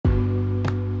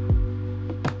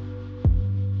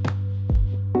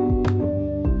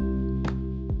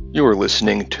You are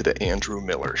listening to The Andrew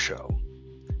Miller Show.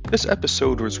 This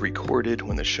episode was recorded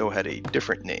when the show had a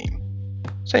different name.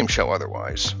 Same show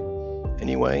otherwise.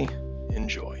 Anyway,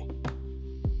 enjoy.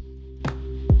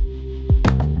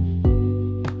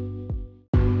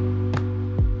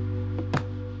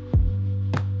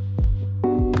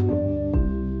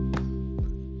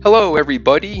 Hello,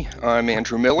 everybody. I'm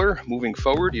Andrew Miller. Moving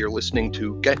forward, you're listening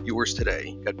to Get Yours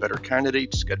Today. Get better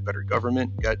candidates, get better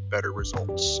government, get better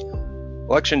results.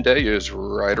 Election day is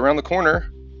right around the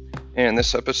corner, and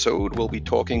this episode we'll be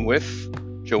talking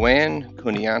with Joanne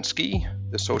Kuniansky,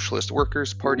 the Socialist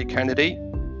Workers' Party candidate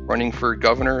running for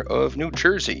governor of New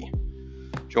Jersey.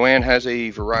 Joanne has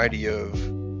a variety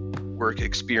of work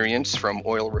experience from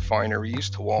oil refineries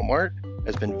to Walmart,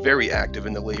 has been very active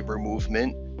in the labor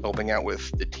movement, helping out with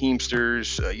the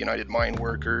Teamsters, United Mine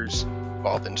Workers,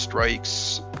 involved in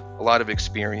strikes, a lot of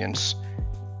experience.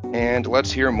 And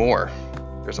let's hear more.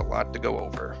 There's a lot to go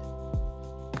over.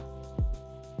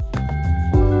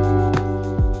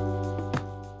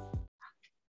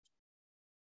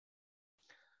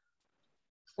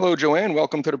 Hello, Joanne.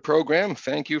 Welcome to the program.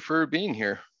 Thank you for being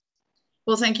here.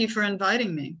 Well, thank you for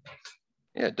inviting me.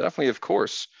 Yeah, definitely, of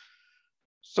course.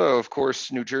 So, of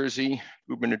course, New Jersey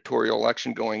gubernatorial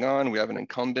election going on. We have an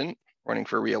incumbent running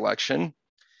for re-election.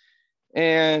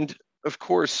 And, of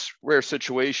course, rare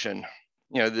situation.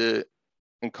 The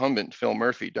incumbent, Phil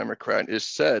Murphy, Democrat, is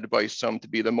said by some to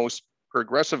be the most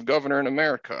progressive governor in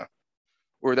America,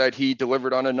 or that he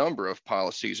delivered on a number of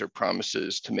policies or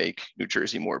promises to make New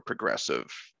Jersey more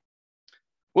progressive.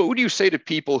 What would you say to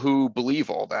people who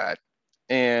believe all that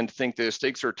and think the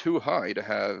stakes are too high to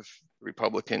have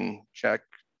Republican Jack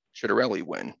Ciattarelli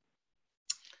win?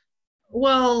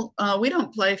 Well, we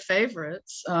don't play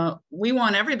favorites. We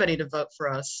want everybody to vote for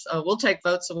us. We'll take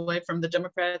votes away from the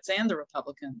Democrats and the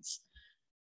Republicans,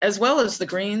 as well as the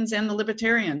Greens and the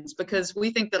Libertarians, because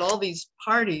we think that all these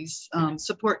parties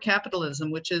support capitalism,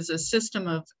 which is a system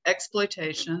of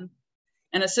exploitation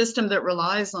and a system that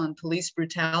relies on police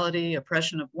brutality,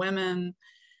 oppression of women,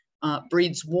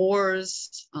 breeds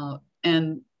wars,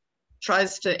 and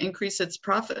tries to increase its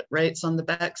profit rates on the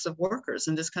backs of workers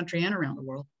in this country and around the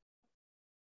world.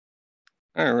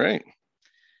 All right.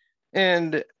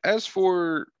 And as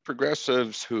for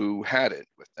progressives who had it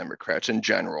with Democrats in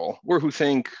general, or who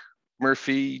think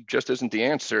Murphy just isn't the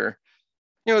answer,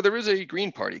 there is a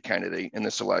Green Party candidate in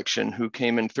this election who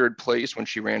came in third place when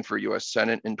she ran for U.S.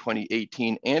 Senate in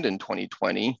 2018 and in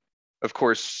 2020. Of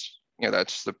course,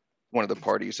 that's one of the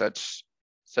parties that's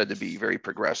said to be very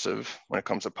progressive when it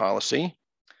comes to policy.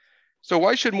 So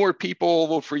why should more people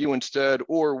vote for you instead,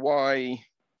 or why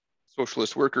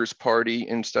Socialist Workers' Party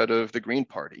instead of the Green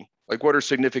Party? Like, what are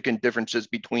significant differences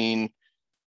between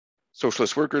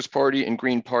Socialist Workers' Party and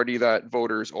Green Party that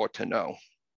voters ought to know?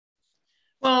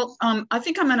 Well, I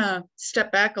think I'm going to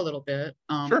step back a little bit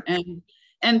Sure.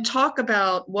 and talk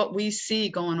about what we see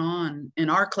going on in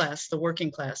our class, the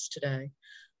working class today.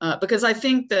 Because I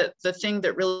think that the thing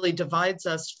that really divides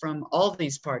us from all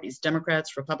these parties,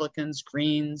 Democrats, Republicans,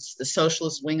 Greens, the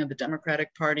socialist wing of the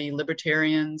Democratic Party,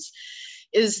 Libertarians,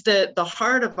 is that the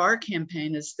heart of our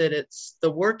campaign is that it's the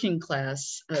working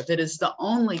class that is the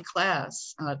only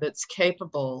class that's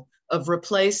capable of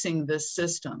replacing this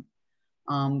system.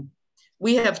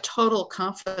 We have total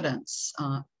confidence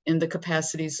in the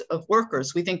capacities of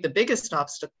workers. We think the biggest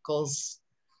obstacles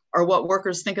are what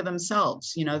workers think of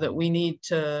themselves, that we need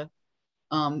to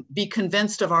be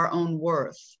convinced of our own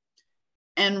worth.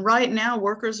 And right now,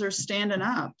 workers are standing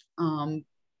up.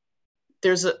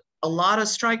 There's a lot of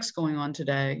strikes going on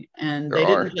today, and they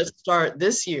didn't just start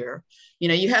this year.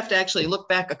 You have to actually look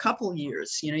back a couple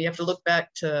years. You have to look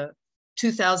back to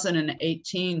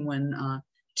 2018 when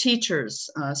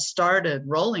teachers started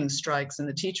rolling strikes in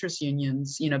the teachers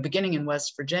unions, beginning in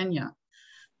West Virginia.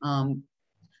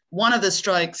 One of the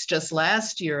strikes just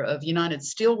last year of United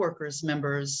Steelworkers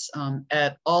members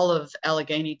at all of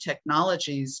Allegheny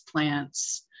Technologies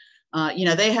plants,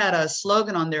 they had a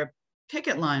slogan on their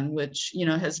picket line, which,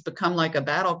 has become like a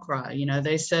battle cry.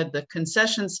 They said the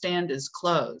concession stand is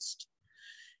closed.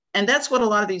 And that's what a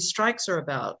lot of these strikes are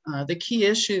about. The key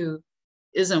issue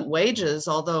isn't wages,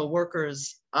 although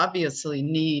workers obviously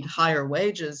need higher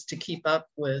wages to keep up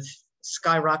with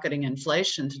skyrocketing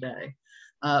inflation today.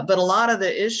 But a lot of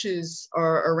the issues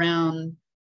are around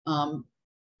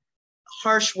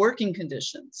harsh working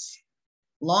conditions,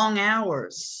 long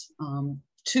hours,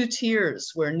 two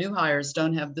tiers where new hires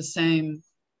don't have the same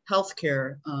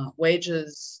healthcare,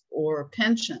 wages, or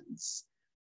pensions,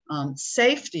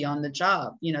 safety on the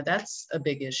job. That's a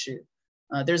big issue.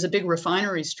 There's a big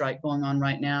refinery strike going on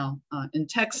right now in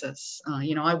Texas.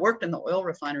 I worked in the oil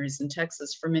refineries in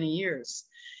Texas for many years.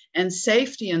 And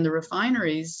safety in the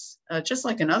refineries, just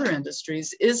like in other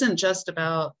industries, isn't just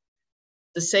about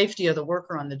the safety of the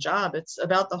worker on the job. It's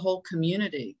about the whole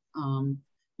community,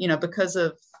 because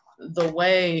of the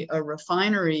way a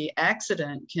refinery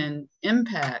accident can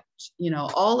impact,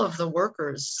 all of the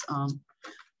workers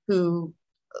who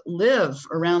live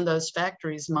around those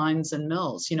factories, mines, and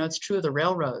mills. It's true of the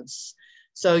railroads.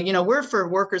 So, we're for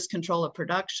workers' control of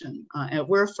production. And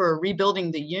we're for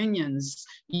rebuilding the unions,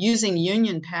 using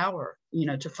union power,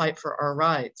 to fight for our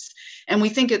rights. And we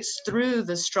think it's through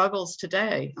the struggles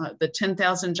today, the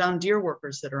 10,000 John Deere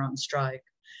workers that are on strike,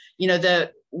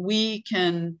 that we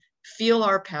can feel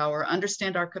our power,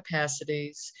 understand our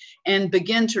capacities, and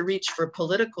begin to reach for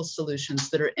political solutions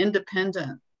that are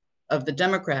independent of the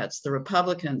Democrats, the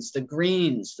Republicans, the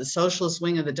Greens, the socialist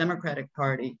wing of the Democratic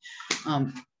Party,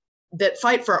 that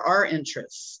fight for our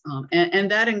interests.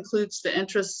 And that includes the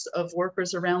interests of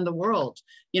workers around the world.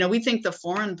 We think the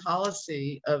foreign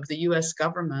policy of the US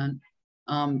government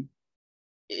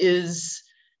is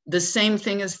the same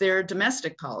thing as their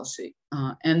domestic policy,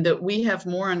 and that we have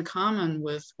more in common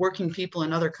with working people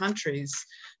in other countries.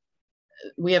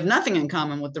 We have nothing in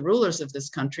common with the rulers of this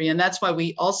country. And that's why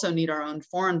we also need our own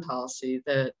foreign policy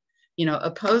that,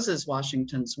 opposes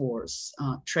Washington's wars,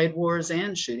 trade wars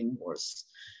and shooting wars.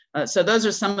 So those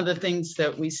are some of the things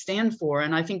that we stand for.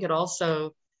 And I think it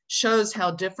also shows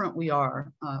how different we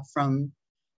are from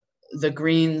the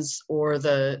Greens or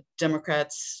the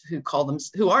Democrats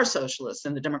who are socialists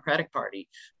in the Democratic Party,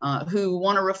 who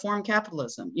want to reform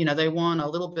capitalism. They want a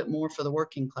little bit more for the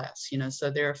working class, so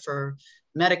they're for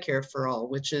Medicare for all,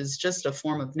 which is just a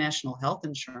form of national health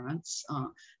insurance.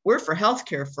 We're for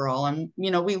healthcare for all. And,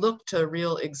 we look to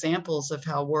real examples of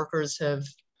how workers have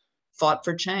fought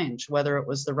for change, whether it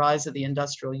was the rise of the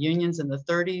industrial unions in the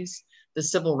 30s, the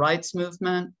civil rights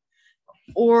movement,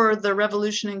 or the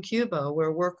revolution in Cuba,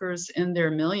 where workers in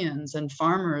their millions and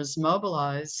farmers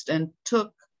mobilized and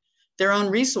took their own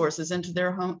resources into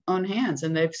their own hands.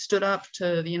 And they've stood up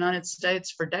to the United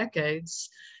States for decades,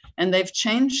 and they've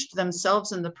changed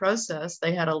themselves in the process.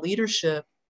 They had a leadership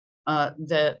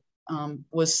that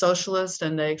was socialist,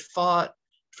 and they fought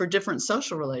for different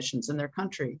social relations in their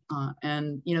country.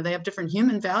 And they have different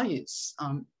human values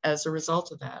as a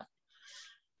result of that.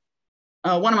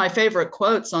 One of my favorite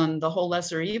quotes on the whole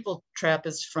lesser evil trap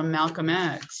is from Malcolm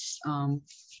X.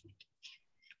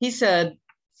 He said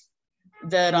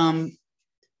that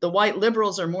the white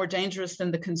liberals are more dangerous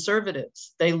than the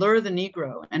conservatives. They lure the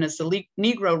Negro, and as the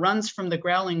Negro runs from the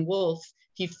growling wolf,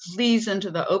 he flees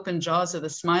into the open jaws of the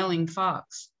smiling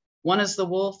fox. One is the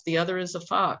wolf, the other is a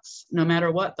fox. No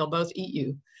matter what, they'll both eat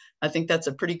you. I think that's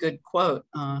a pretty good quote.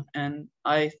 And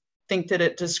I think that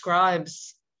it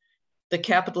describes the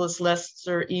capitalist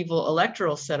lesser evil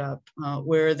electoral setup,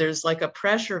 where there's like a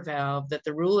pressure valve that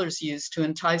the rulers use to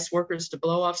entice workers to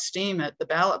blow off steam at the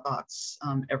ballot box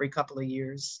every couple of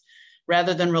years,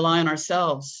 rather than rely on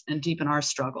ourselves and deepen our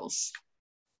struggles.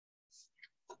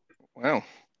 Wow.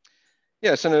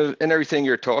 Yes, and everything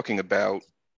you're talking about,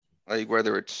 like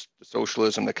whether it's the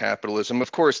socialism, the capitalism,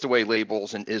 of course, the way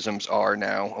labels and isms are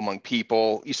now among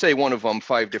people, you say one of them,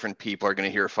 5 different people are going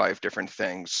to hear 5 different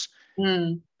things.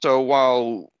 So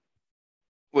while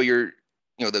you're,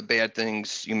 the bad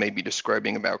things you may be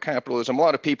describing about capitalism, a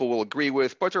lot of people will agree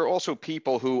with, but there are also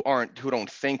people who don't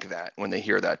think that when they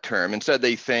hear that term. Instead,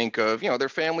 they think of, their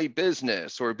family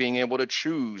business, or being able to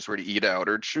choose where to eat out,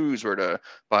 or choose where to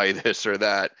buy this or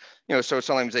that. So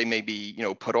sometimes they may be,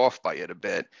 put off by it a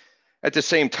bit. At the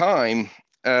same time,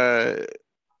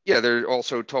 they're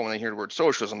also taught, when they hear the word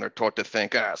socialism, they're taught to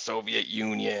think, Soviet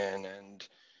Union and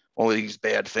all these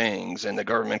bad things and the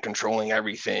government controlling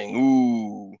everything.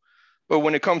 Ooh. But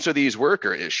when it comes to these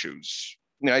worker issues,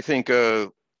 I think,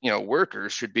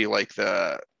 workers should be like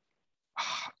the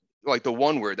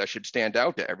one word that should stand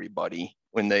out to everybody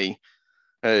when they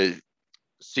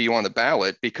see you on the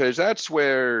ballot, because that's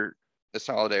where the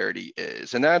solidarity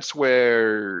is. And that's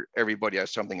where everybody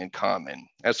has something in common.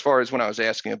 As far as when I was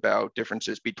asking about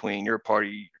differences between your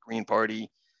party, Green Party,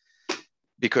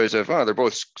 because of, they're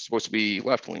both supposed to be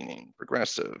left-leaning,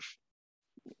 progressive.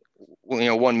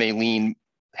 One may lean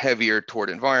heavier toward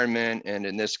environment, and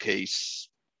in this case,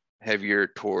 heavier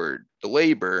toward the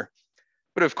labor.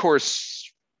 But of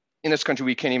course, in this country,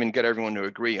 we can't even get everyone to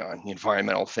agree on the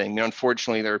environmental thing.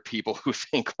 Unfortunately, there are people who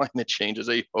think climate change is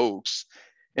a hoax,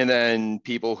 and then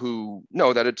people who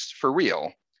know that it's for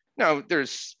real. Now,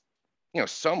 there's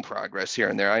some progress here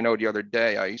and there. I know the other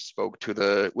day I spoke to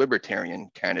the Libertarian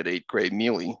candidate, Gray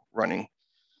Mealy, running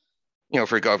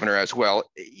for governor as well.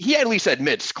 He at least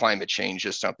admits climate change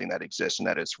is something that exists and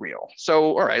that it's real.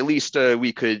 So, all right, at least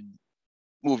we could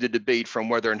move the debate from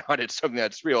whether or not it's something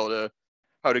that's real to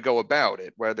how to go about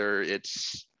it, whether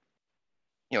it's,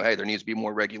 hey, there needs to be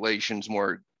more regulations,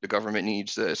 the government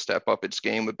needs to step up its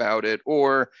game about it,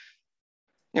 or,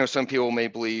 some people may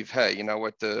believe, hey,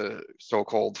 what, the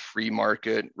so-called free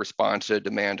market responds to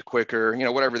demand quicker,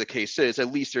 whatever the case is,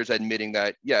 at least there's admitting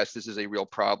that, yes, this is a real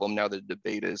problem. Now the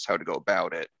debate is how to go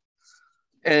about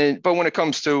it. But when it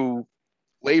comes to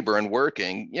labor and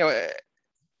working,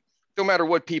 no matter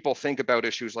what people think about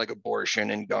issues like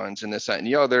abortion and guns and this, that, and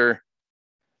the other,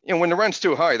 when the rent's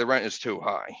too high, the rent is too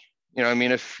high.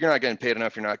 If you're not getting paid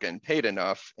enough, you're not getting paid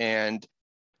enough. And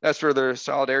that's where the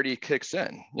solidarity kicks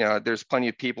in. There's plenty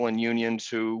of people in unions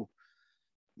who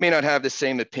may not have the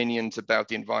same opinions about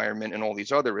the environment and all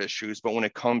these other issues, but when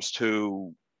it comes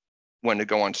to when to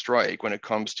go on strike, when it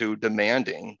comes to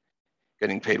demanding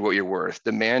getting paid what you're worth,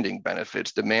 demanding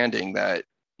benefits, demanding that,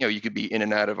 you could be in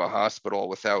and out of a hospital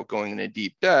without going into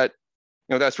deep debt,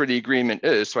 that's where the agreement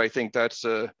is. So I think that's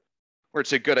where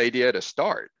it's a good idea to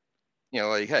start.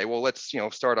 Like, hey, well, let's,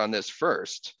 start on this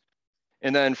first.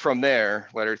 And then from there,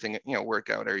 let everything, work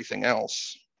out everything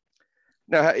else.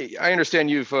 Now, I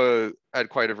understand you've had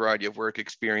quite a variety of work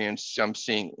experience. I'm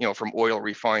seeing, from oil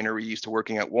refineries to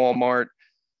working at Walmart,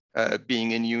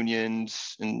 being in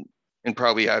unions, and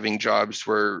probably having jobs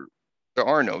where there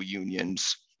are no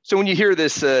unions. So when you hear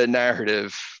this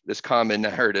narrative, this common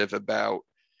narrative about,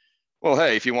 well,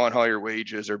 hey, if you want higher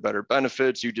wages or better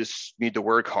benefits, you just need to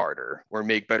work harder or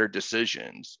make better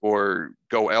decisions or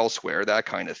go elsewhere, that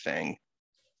kind of thing.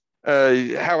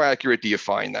 How accurate do you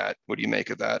find that? What do you make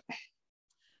of that?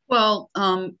 Well,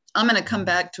 I'm going to come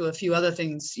back to a few other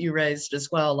things you raised as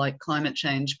well, like climate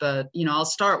change, but, I'll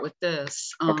start with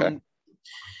this. Okay.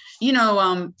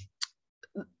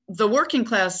 The working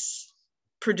class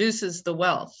produces the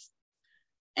wealth,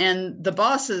 and the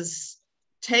bosses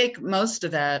take most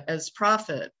of that as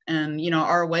profit. And,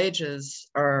 our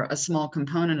wages are a small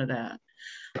component of that.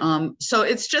 So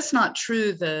it's just not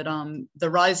true that the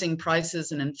rising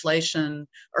prices and inflation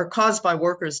are caused by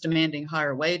workers demanding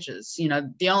higher wages.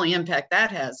 The only impact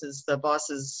that has is the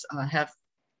bosses have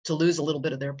to lose a little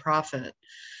bit of their profit.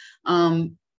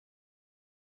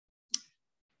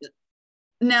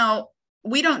 Now,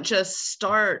 we don't just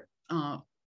start,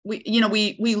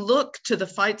 we look to the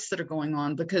fights that are going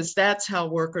on, because that's how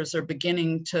workers are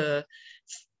beginning to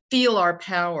feel our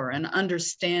power and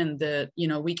understand that,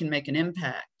 we can make an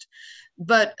impact.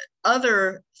 But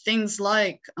other things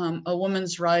like a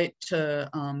woman's right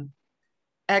to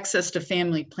access to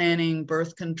family planning,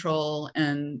 birth control,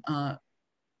 and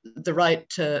the right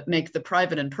to make the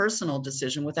private and personal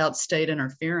decision without state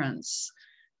interference,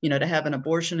 to have an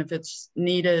abortion if it's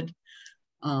needed.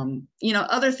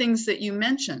 Other things that you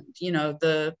mentioned,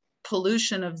 the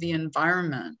pollution of the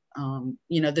environment,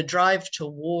 the drive to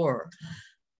war,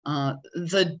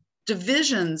 the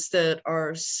divisions that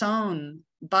are sown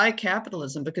by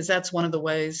capitalism, because that's one of the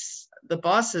ways the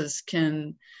bosses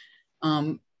can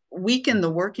weaken the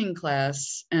working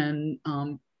class and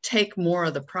take more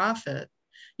of the profit.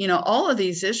 All of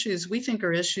these issues we think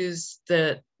are issues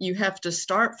that you have to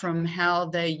start from how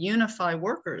they unify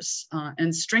workers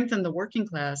and strengthen the working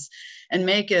class and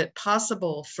make it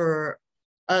possible for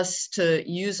us to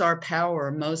use our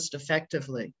power most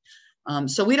effectively.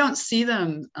 So we don't see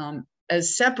them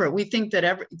as separate. We think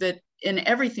that that in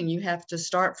everything you have to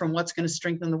start from what's going to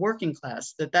strengthen the working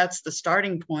class, that's the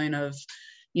starting point of,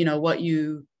 what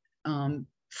you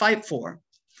fight for.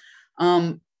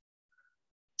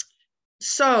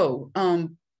 So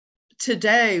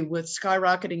today, with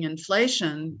skyrocketing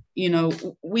inflation,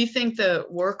 we think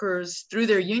that workers through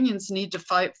their unions need to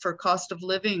fight for cost of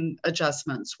living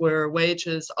adjustments where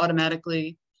wages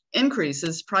automatically increase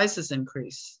as prices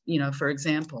increase, for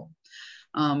example.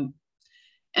 And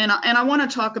I want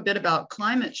to talk a bit about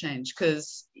climate change,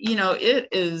 because, it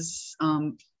is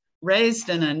raised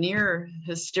in a near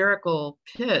hysterical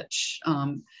pitch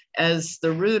as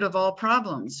the root of all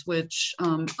problems, which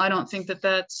I don't think that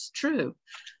that's true.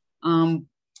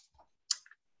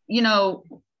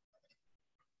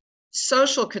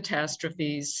 Social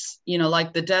catastrophes,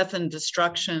 like the death and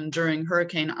destruction during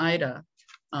Hurricane Ida,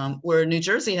 where New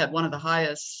Jersey had one of the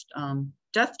highest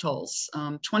death tolls.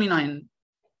 29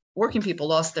 working people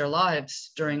lost their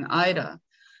lives during Ida.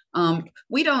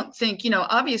 We don't think,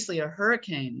 obviously a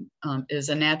hurricane is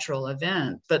a natural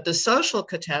event, but the social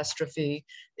catastrophe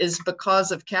is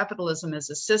because of capitalism as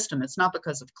a system. It's not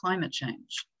because of climate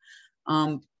change.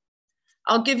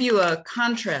 I'll give you a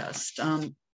contrast.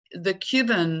 The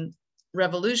Cuban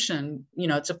Revolution,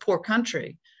 it's a poor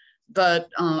country, but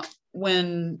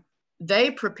when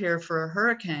they prepare for a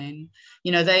hurricane,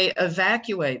 they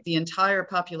evacuate the entire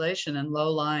population in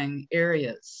low-lying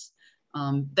areas.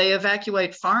 They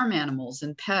evacuate farm animals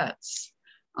and pets.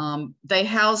 They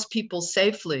house people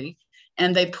safely,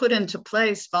 and they put into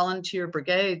place volunteer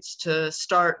brigades to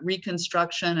start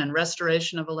reconstruction and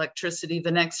restoration of electricity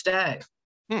the next day.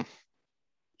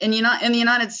 In the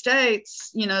United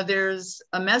States, there's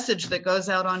a message that goes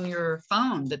out on your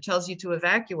phone that tells you to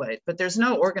evacuate, but there's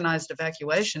no organized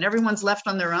evacuation. Everyone's left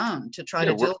on their own to try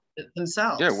to deal with it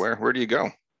themselves. Yeah, where do you go?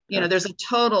 There's a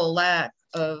total lack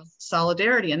of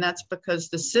solidarity, and that's because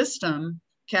the system,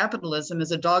 capitalism,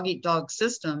 is a dog-eat-dog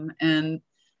system, and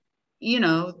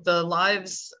the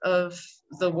lives of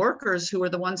the workers who are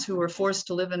the ones who are forced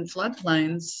to live in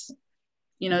floodplains,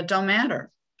 don't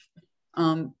matter.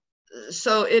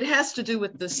 So it has to do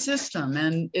with the system,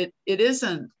 and it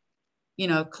isn't,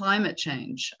 climate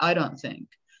change, I don't think.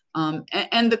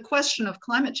 And the question of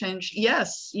climate change,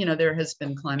 yes, there has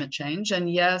been climate change, and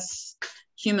yes,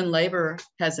 human labor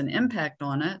has an impact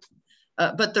on it.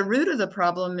 But the root of the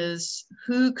problem is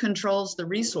who controls the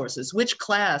resources, which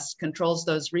class controls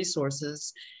those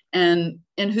resources, and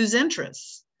in whose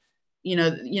interests.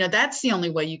 That's the only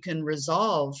way you can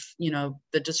resolve,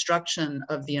 the destruction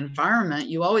of the environment.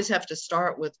 You always have to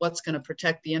start with what's going to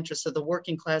protect the interests of the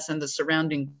working class and the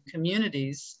surrounding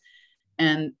communities.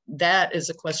 And that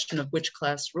is a question of which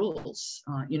class rules,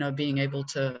 being able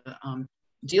to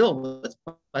deal with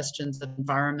questions of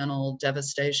environmental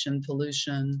devastation,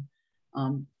 pollution,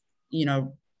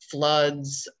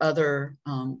 floods, other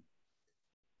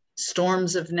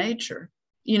storms of nature.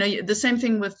 The same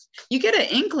thing with, you get an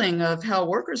inkling of how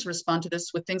workers respond to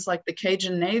this with things like the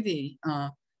Cajun Navy,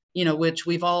 which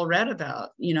we've all read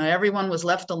about. Everyone was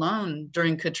left alone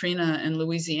during Katrina in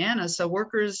Louisiana, so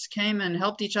workers came and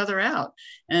helped each other out.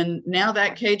 And now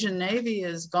that Cajun Navy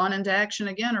has gone into action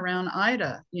again around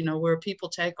Ida, where people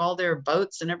take all their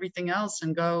boats and everything else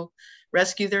and go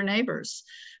rescue their neighbors.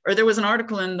 Or there was an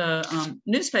article in the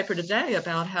newspaper today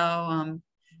about how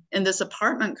in this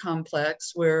apartment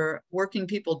complex where working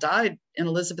people died in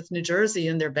Elizabeth, New Jersey,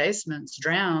 in their basements,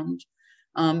 drowned.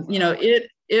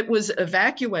 It was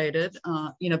evacuated,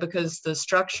 because the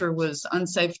structure was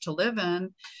unsafe to live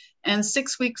in. And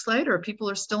 6 weeks later, people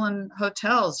are still in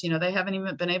hotels. They haven't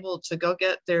even been able to go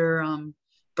get their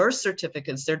birth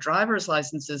certificates, their driver's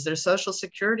licenses, their social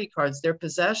security cards, their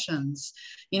possessions.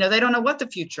 They don't know what the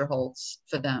future holds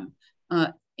for them.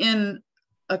 In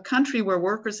a country where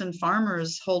workers and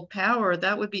farmers hold power,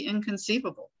 that would be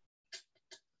inconceivable.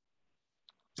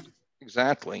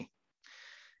 Exactly.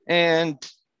 And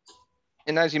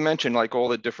as you mentioned, like all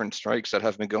the different strikes that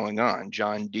have been going on,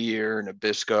 John Deere,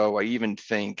 Nabisco, I even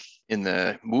think in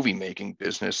the movie making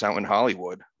business out in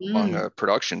Hollywood, among a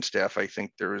production staff, I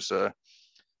think there's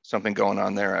something going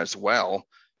on there as well.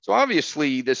 So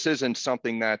obviously this isn't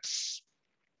something that's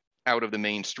out of the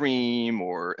mainstream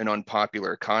or an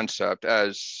unpopular concept,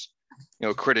 as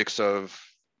critics of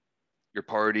your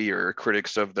party or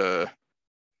critics of the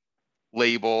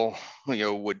label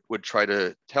would try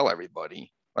to tell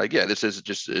everybody, like, yeah, this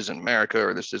isn't America,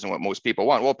 or this isn't what most people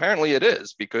want. Well, apparently it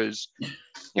is, because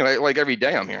like every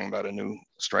day I'm hearing about a new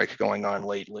strike going on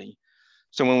lately.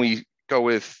 So when we go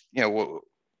with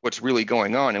what's really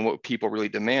going on and what people really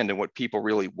demand and what people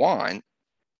really want,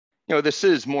 this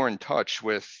is more in touch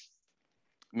with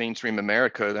mainstream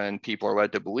America than people are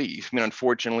led to believe. I mean,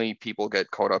 unfortunately, people get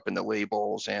caught up in the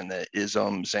labels and the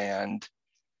isms, and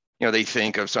they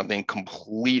think of something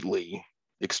completely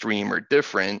extreme or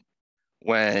different,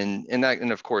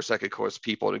 and of course that could cause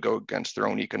people to go against their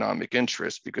own economic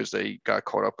interests because they got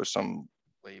caught up with some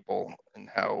label and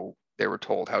how they were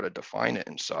told how to define it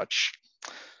and such.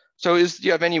 So do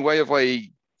you have any way of,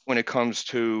 like, when it comes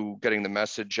to getting the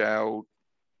message out,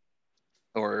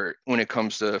 or when it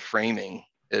comes to framing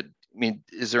it,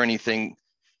 is there anything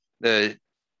that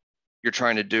you're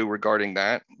trying to do regarding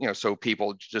that, so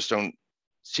people just don't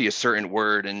see a certain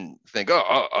word and think,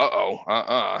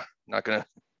 not gonna.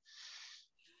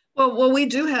 Well, we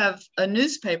do have a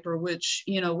newspaper, which,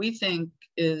 we think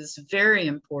is very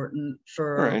important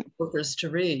for workers to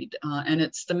read. And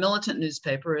it's the Militant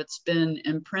newspaper. It's been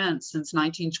in print since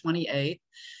 1928.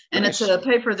 And Nice. It's a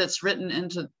paper that's written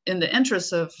in the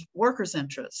interests of workers'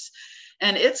 interests.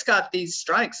 And it's got these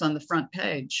strikes on the front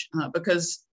page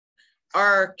because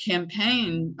our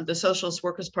campaign, the Socialist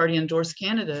Workers' Party endorsed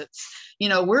candidates,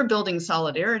 we're building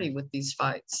solidarity with these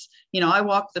fights. I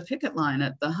walked the picket line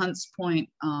at the Hunts Point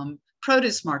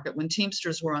produce market when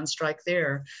Teamsters were on strike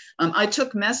there. I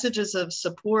took messages of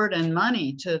support and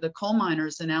money to the coal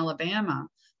miners in Alabama.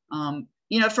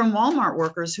 from Walmart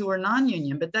workers who are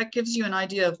non-union, but that gives you an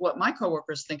idea of what my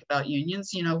coworkers think about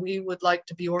unions. We would like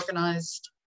to be organized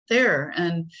there.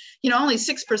 And, only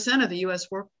 6% of the US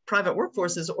private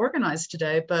workforce is organized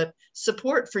today, but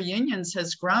support for unions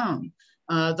has grown.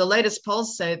 The latest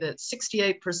polls say that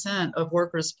 68% of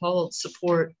workers polled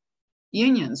support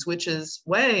unions, which is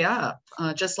way up,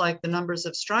 just like the numbers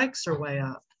of strikes are way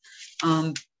up.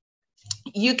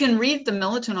 You can read The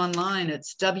Militant online.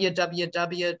 It's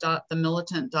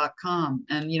www.themilitant.com.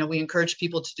 And, we encourage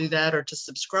people to do that or to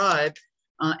subscribe.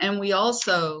 And we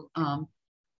also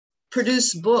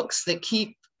produce books that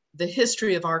keep the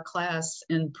history of our class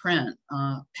in print.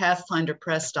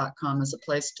 Pathfinderpress.com is a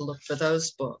place to look for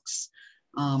those books.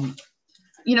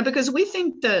 Because we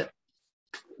think that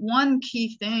one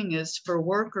key thing is for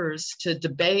workers to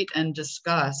debate and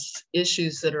discuss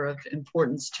issues that are of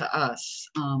importance to us.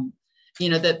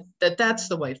 That's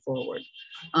the way forward.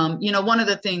 One of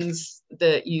the things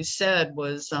that you said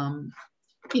was,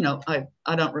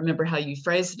 I don't remember how you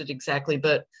phrased it exactly,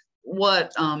 but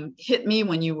what hit me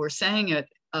when you were saying it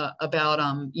about,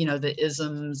 the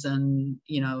isms and,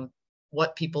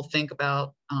 what people think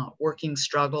about working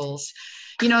struggles.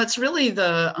 It's really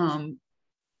the, and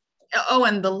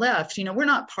the left, we're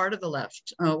not part of the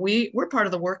left. We're part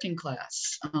of the working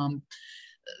class.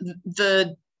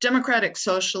 The Democratic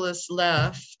Socialist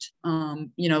left,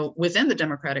 within the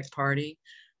Democratic Party,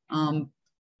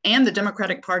 and the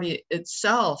Democratic Party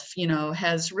itself,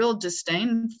 has real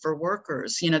disdain for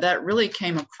workers. That really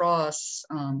came across,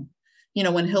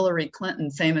 when Hillary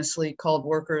Clinton famously called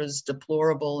workers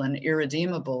deplorable and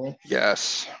irredeemable.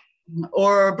 Yes.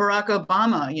 Or Barack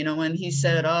Obama, when he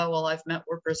said, "Oh, well, I've met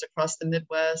workers across the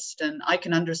Midwest, and I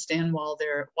can understand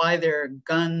why they're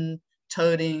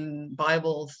gun-toting,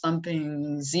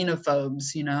 Bible-thumping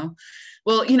xenophobes."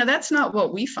 Well, that's not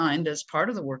what we find as part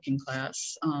of the working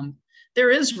class. There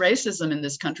is racism in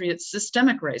this country. It's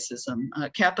systemic racism.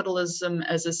 Capitalism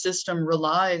as a system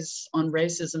relies on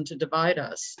racism to divide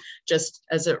us, just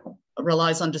as it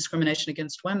relies on discrimination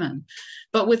against women.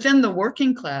 But within the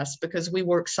working class, because we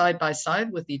work side by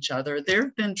side with each other, there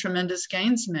have been tremendous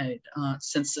gains made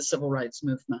since the civil rights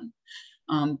movement.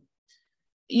 I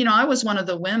was one of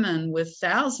the women with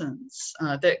thousands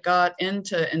that got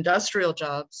into industrial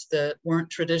jobs that weren't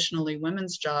traditionally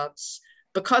women's jobs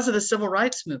because of the civil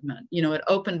rights movement. It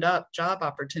opened up job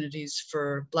opportunities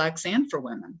for Blacks and for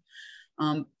women.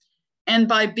 And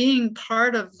by being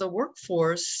part of the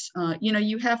workforce,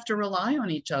 you have to rely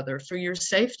on each other for your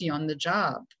safety on the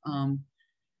job.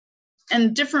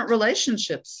 And different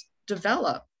relationships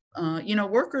develop.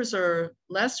 Workers are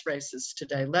less racist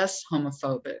today, less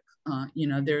homophobic.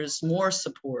 There's more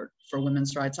support for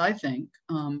women's rights, I think,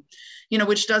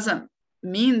 which doesn't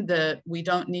mean that we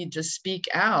don't need to speak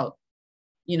out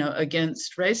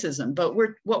against racism. But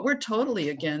what we're totally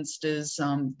against is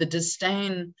the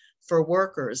disdain for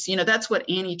workers. That's what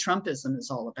anti-Trumpism is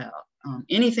all about.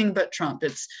 Anything but Trump.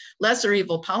 It's lesser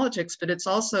evil politics, but it's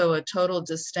also a total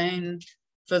disdain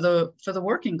for the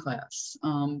working class.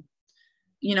 And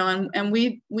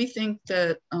we think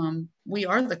that we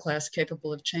are the class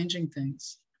capable of changing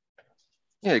things.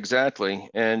 Yeah, exactly.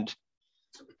 And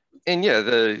yeah,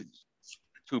 the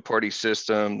two-party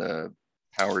system, the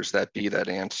powers that be that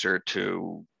answer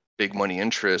to big money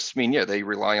interests, they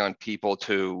rely on people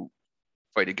to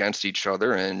fight against each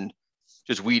other and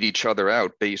just weed each other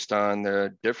out based on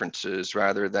the differences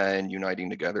rather than uniting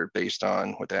together based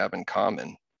on what they have in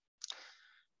common.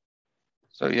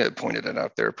 So yeah, pointed it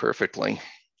out there perfectly.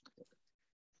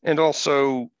 And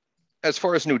also, as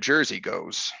far as New Jersey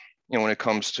goes, when it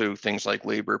comes to things like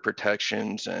labor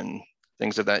protections and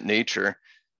things of that nature,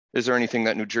 is there anything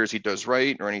that New Jersey does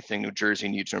right or anything New Jersey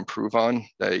needs to improve on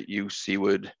that you see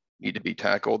would need to be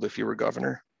tackled if you were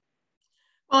governor?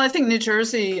 Well, I think New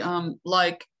Jersey,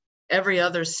 like every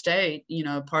other state,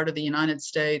 part of the United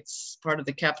States, part of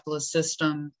the capitalist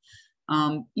system,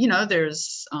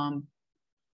 there's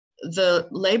the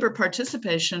labor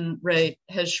participation rate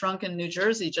has shrunk in New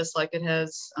Jersey just like it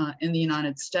has in the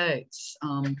United States.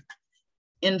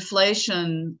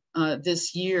 Inflation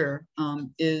this year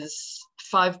is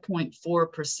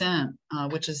 5.4%,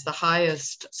 which is the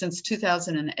highest since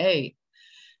 2008.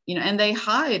 And they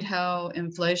hide how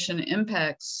inflation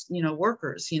impacts,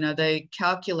 workers. They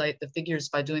calculate the figures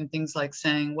by doing things like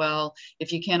saying, well,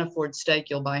 if you can't afford steak,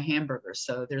 you'll buy hamburgers.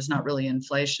 So there's not really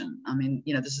inflation.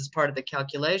 This is part of the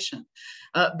calculation.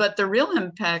 But the real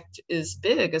impact is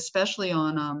big, especially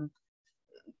on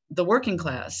the working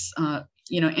class.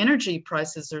 Energy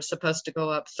prices are supposed to go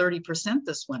up 30%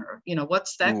 this winter.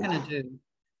 What's that going to do,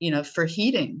 for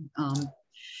heating?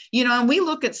 And we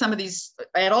look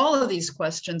at all of these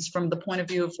questions from the point of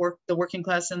view of the working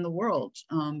class in the world.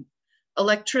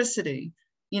 Electricity,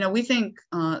 we think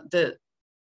that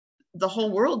the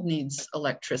whole world needs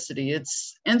electricity.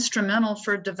 It's instrumental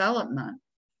for development.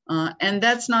 And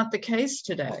that's not the case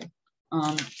today.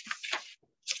 I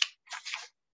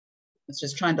was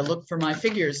just trying to look for my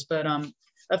figures, but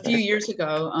a few years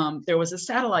ago, there was a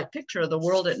satellite picture of the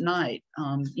world at night,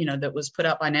 that was put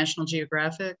out by National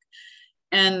Geographic.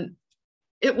 And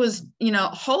it was,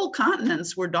 whole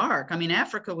continents were dark. I mean,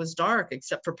 Africa was dark,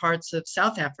 except for parts of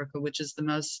South Africa, which is the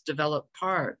most developed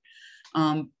part.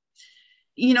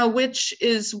 Which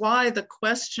is why the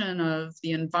question of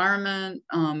the environment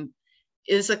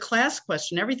is a class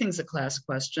question. Everything's a class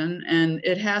question, and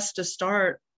it has to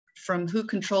start from who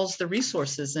controls the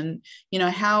resources and,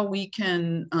 how we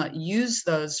can use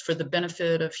those for the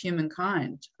benefit of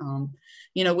humankind,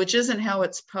 which isn't how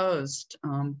it's posed.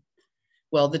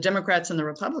 Well, the Democrats and the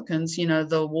Republicans,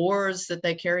 the wars that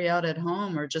they carry out at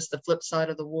home are just the flip side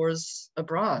of the wars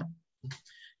abroad.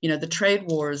 The trade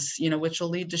wars, which will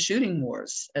lead to shooting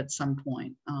wars at some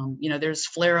point. There's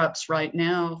flare-ups right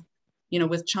now,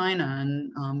 with China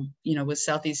and, with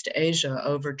Southeast Asia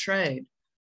over trade.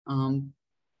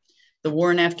 The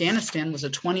war in Afghanistan was a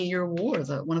 20-year war,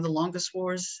 one of the longest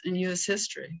wars in U.S.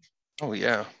 history. Oh,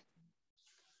 yeah.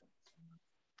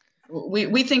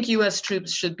 We think U.S.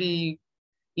 troops should be,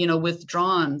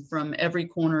 withdrawn from every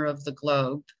corner of the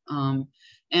globe.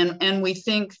 And we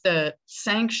think that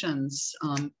sanctions,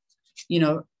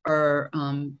 are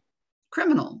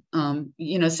criminal.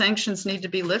 Sanctions need to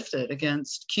be lifted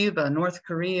against Cuba, North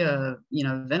Korea,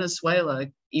 Venezuela,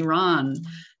 Iran.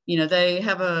 They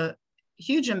have a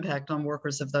huge impact on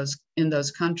workers in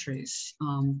those countries.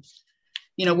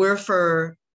 We're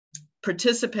for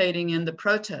participating in the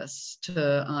protests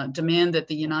to demand that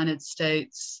the United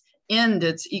States end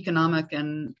its economic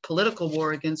and political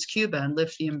war against Cuba and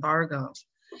lift the embargo.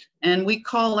 And we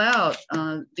call out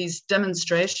these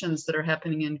demonstrations that are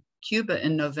happening in Cuba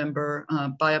in November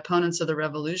by opponents of the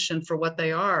revolution for what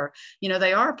they are.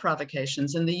 They are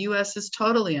provocations, and the U.S. is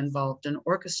totally involved in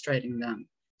orchestrating them.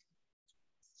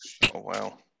 Oh,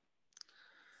 wow.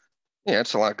 Yeah,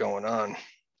 it's a lot going on.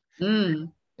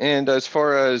 Mm. And as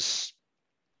far as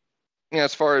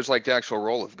like the actual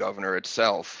role of governor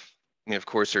itself, of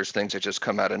course, there's things that just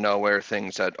come out of nowhere,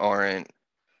 things that aren't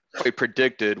quite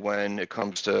predicted when it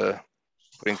comes to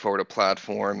putting forward a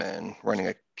platform and running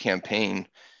a campaign.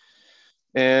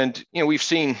 And, we've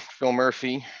seen Phil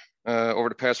Murphy over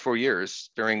the past 4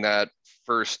 years during that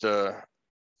first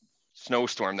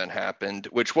snowstorm that happened,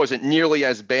 which wasn't nearly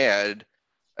as bad,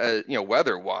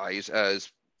 weather-wise as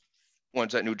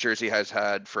ones that New Jersey has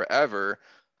had forever.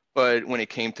 But when it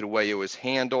came to the way it was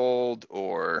handled,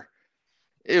 or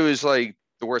it was like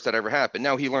the worst that ever happened.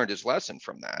 Now he learned his lesson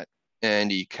from that,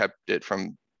 and he kept it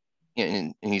from,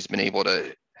 and he's been able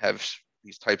to have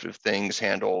these types of things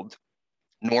handled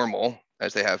normal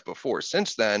as they have before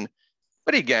since then.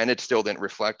 But again, it still didn't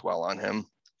reflect well on him.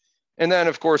 And then,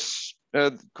 of course,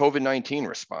 COVID-19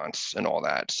 response and all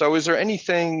that. So is there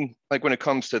anything, like when it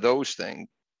comes to those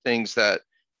things that,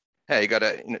 hey,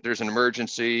 there's an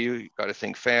emergency, you got to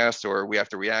think fast, or we have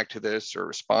to react to this or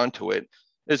respond to it.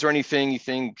 Is there anything you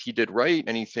think he did right?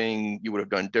 Anything you would have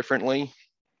done differently?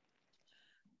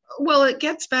 Well, it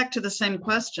gets back to the same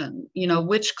question,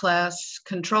 which class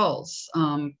controls?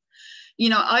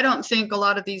 I don't think a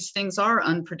lot of these things are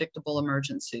unpredictable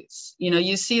emergencies.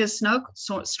 You see a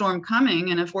snowstorm coming,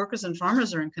 and if workers and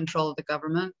farmers are in control of the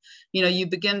government, you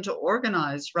begin to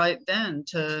organize right then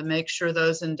to make sure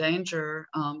those in danger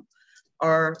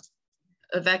are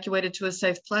evacuated to a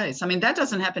safe place. I mean, that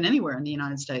doesn't happen anywhere in the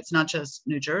United States, not just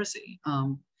New Jersey.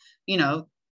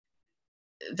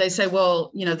 They say,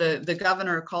 well, the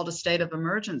governor called a state of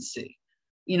emergency.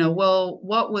 Well,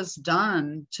 what was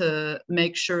done to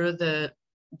make sure that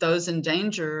those in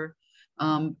danger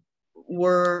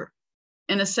were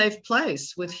in a safe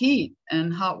place with heat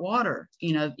and hot water?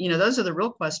 Those are the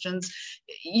real questions.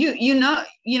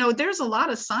 There's a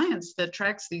lot of science that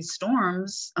tracks these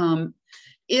storms.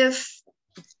 If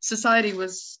society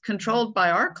was controlled by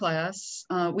our class,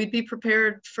 we'd be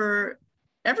prepared for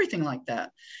everything like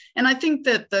that. And I think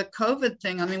that the COVID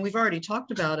thing, I mean, we've already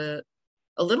talked about it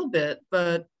a little bit,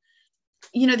 but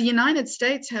the United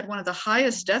States had one of the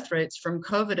highest death rates from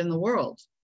COVID in the world.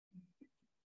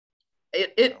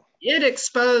 It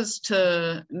exposed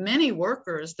to many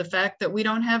workers the fact that we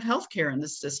don't have healthcare in the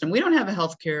system. We don't have a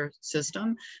healthcare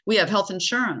system. We have health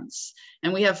insurance,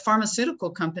 and we have pharmaceutical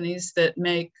companies that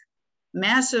make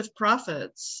massive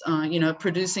profits,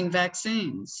 producing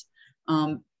vaccines.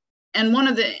 And one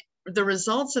of the the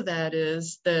results of that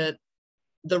is that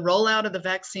the rollout of the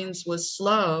vaccines was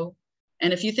slow.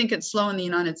 And if you think it's slow in the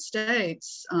United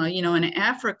States, in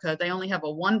Africa, they only have a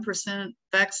 1%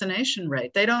 vaccination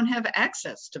rate. They don't have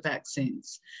access to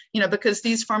vaccines, because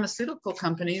these pharmaceutical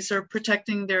companies are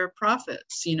protecting their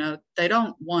profits. They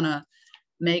don't want to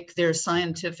make their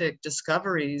scientific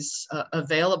discoveries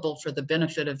available for the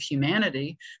benefit of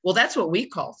humanity. Well, that's what we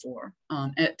call for.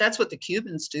 That's what the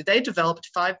Cubans do. They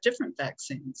developed 5 different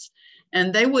vaccines,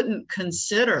 and they wouldn't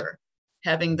consider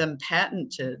having them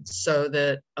patented so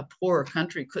that a poorer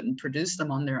country couldn't produce them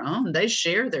on their own. They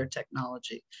share their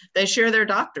technology. They share their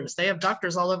doctors. They have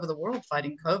doctors all over the world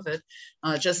fighting COVID,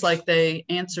 just like they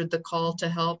answered the call to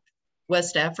help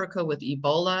West Africa with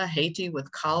Ebola, Haiti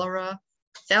with cholera.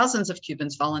 Thousands of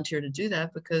Cubans volunteer to do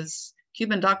that because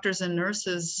Cuban doctors and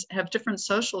nurses have different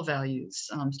social values,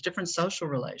 different social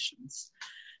relations.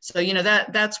 So,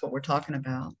 that's what we're talking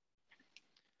about.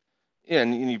 Yeah,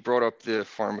 and you brought up the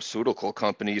pharmaceutical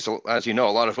companies. As you know,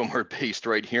 a lot of them are based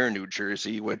right here in New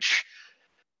Jersey,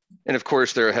 and of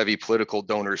course, they're heavy political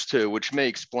donors too, which may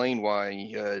explain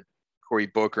why Cory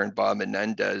Booker and Bob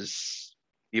Menendez,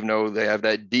 even though they have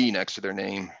that D next to their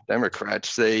name,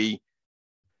 Democrats,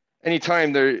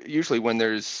 usually when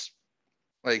there's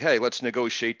like, hey, let's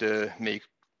negotiate to make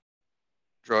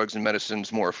drugs and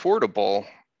medicines more affordable,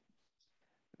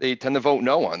 they tend to vote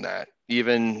no on that,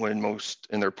 even when most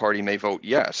in their party may vote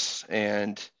yes.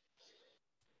 And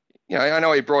I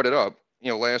know I brought it up,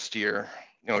 last year,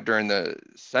 during the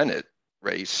Senate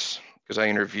race, because I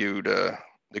interviewed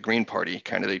the Green Party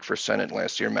candidate for Senate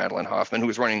last year, Madeline Hoffman, who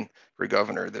was running for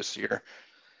governor this year.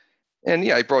 And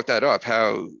I brought that up,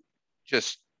 how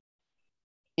just,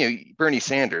 Bernie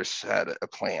Sanders had a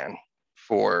plan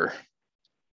for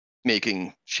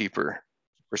making cheaper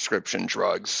prescription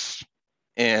drugs.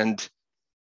 And,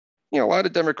 a lot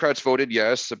of Democrats voted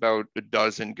yes, about a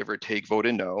dozen, give or take,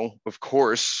 voted no. Of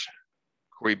course,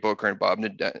 Cory Booker and Bob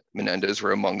Menendez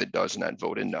were among the dozen that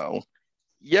voted no.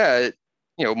 Yet,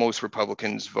 most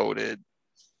Republicans voted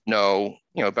no.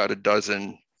 About a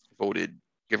dozen voted,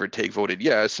 give or take, voted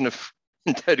yes. And if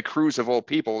Ted Cruz, of all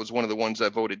people, was one of the ones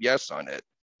that voted yes on it,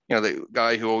 the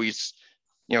guy who always,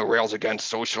 rails against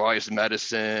socialized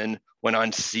medicine, went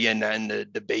on CNN to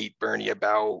debate Bernie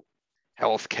about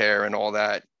healthcare and all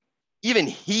that. Even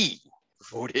he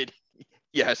voted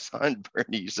yes on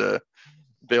Bernie's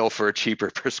bill for cheaper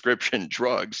prescription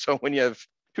drugs. So when you have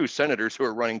 2 senators who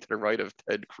are running to the right of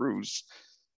Ted Cruz,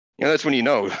 that's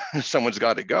when someone's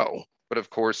got to go. But of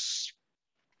course,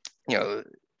 they're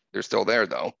still there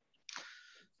though.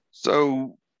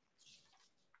 So,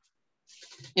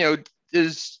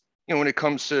 when it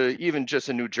comes to even just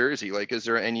in New Jersey, like, is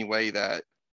there any way that,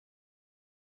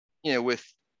 with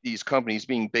these companies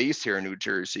being based here in New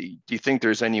Jersey, do you think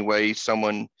there's any way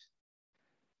someone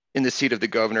in the seat of the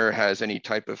governor has any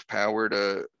type of power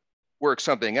to work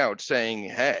something out, saying,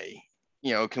 hey,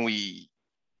 can you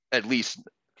at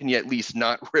least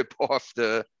not rip off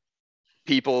the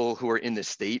people who are in the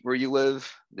state where you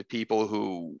live, the people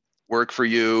who work for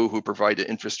you, who provide the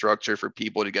infrastructure for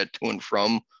people to get to and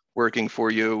from working for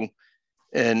you?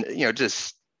 And,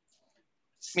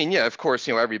 of course,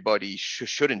 everybody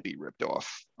shouldn't be ripped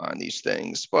off on these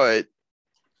things. But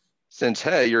since,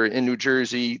 hey, you're in New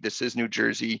Jersey, this is New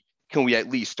Jersey, can we at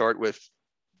least start with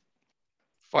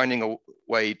finding a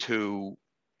way to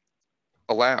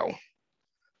allow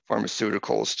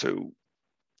pharmaceuticals to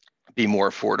be more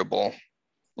affordable,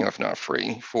 if not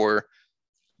free, for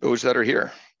those that are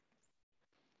here?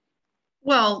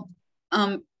 Well,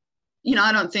 I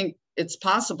don't think it's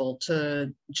possible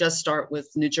to just start with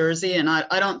New Jersey. And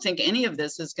I don't think any of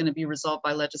this is going to be resolved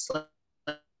by legislation.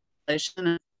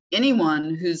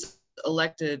 Anyone who's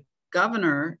elected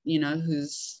governor,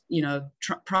 who's,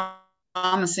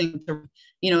 promising to,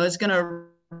 is going to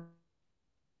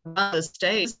run the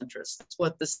state's interest. That's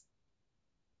what this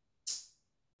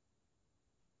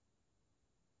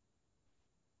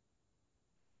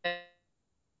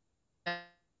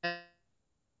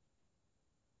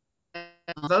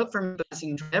vote for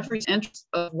every interest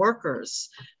of workers,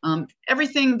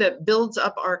 everything that builds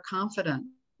up our confidence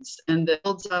and that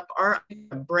builds up our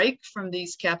break from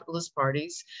these capitalist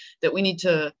parties, that we need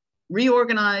to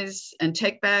reorganize and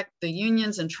take back the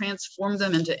unions and transform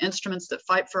them into instruments that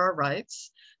fight for our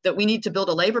rights, that we need to build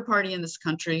a labor party in this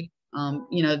country,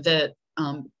 that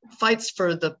fights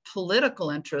for the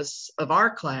political interests of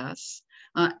our class,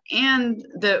 and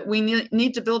that we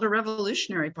need to build a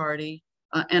revolutionary party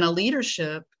and a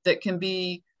leadership that can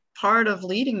be part of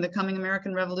leading the coming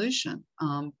American Revolution.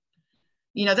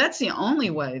 That's the only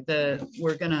way that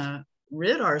we're going to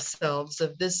rid ourselves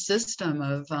of this system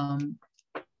of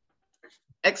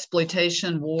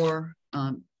exploitation, war,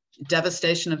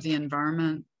 devastation of the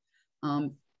environment.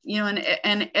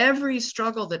 And every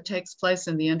struggle that takes place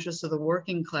in the interest of the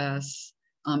working class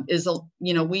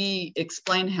we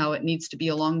explain how it needs to be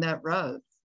along that road.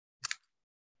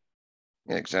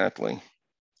 Exactly.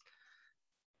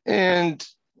 And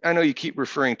I know you keep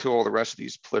referring to all the rest of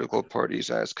these political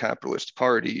parties as capitalist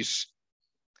parties.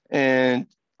 And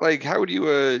like, how would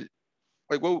you,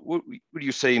 what would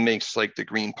you say makes like the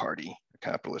Green Party a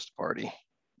capitalist party?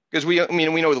 Because we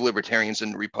know the Libertarians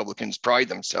and the Republicans pride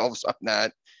themselves on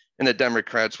that. And the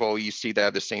Democrats, well, you see they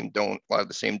have a lot of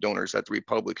the same donors that the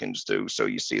Republicans do. So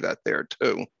you see that there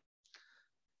too.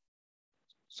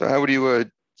 So how would you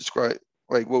describe,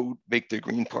 like, what would make the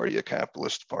Green Party a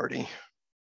capitalist party?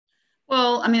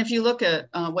 Well, I mean, if you look at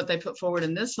what they put forward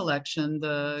in this election,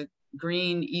 the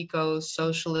Green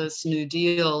Eco-Socialist New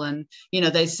Deal, and,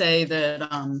 they say that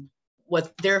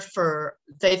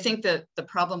they think that the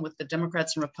problem with the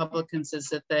Democrats and Republicans is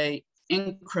that they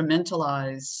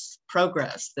incrementalize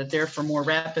progress, that they're for more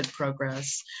rapid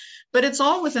progress. But it's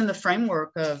all within the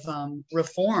framework of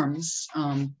reforms,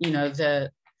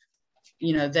 that,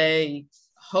 they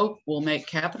hope will make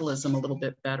capitalism a little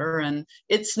bit better. And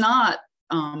it's not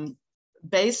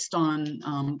based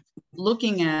on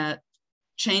looking at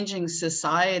changing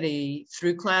society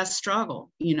through class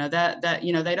struggle. They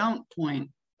don't point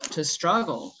to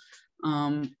struggle.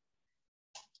 And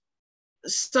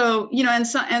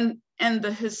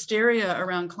the hysteria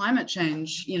around climate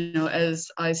change, as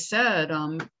I said,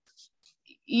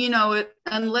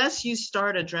 unless you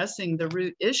start addressing the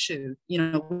root issue,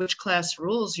 which class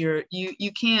rules,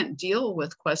 you can't deal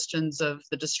with questions of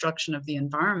the destruction of the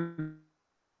environment.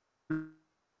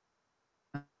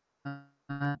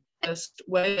 The best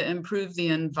way to improve the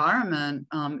environment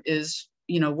is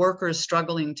workers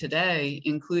struggling today,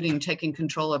 including taking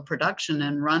control of production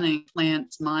and running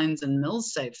plants, mines, and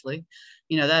mills safely.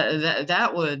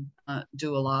 That would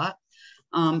do a lot.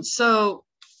 So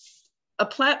a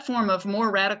platform of more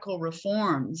radical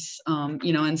reforms,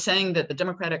 and saying that the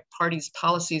Democratic Party's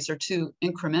policies are too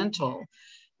incremental,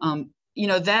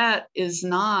 that is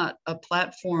not a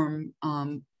platform.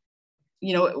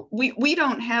 We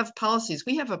don't have policies.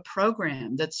 We have a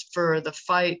program that's for the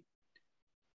fight,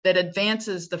 that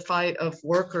advances the fight of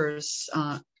workers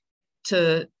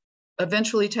to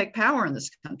eventually take power in this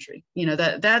country.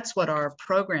 That's what our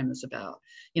program is about.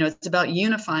 It's about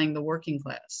unifying the working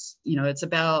class. It's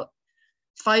about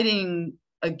fighting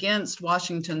against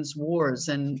Washington's wars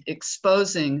and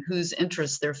exposing whose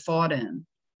interests they're fought in.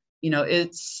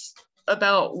 It's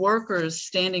about workers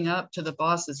standing up to the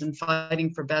bosses and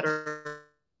fighting for better,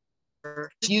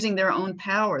 using their own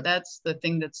power. That's the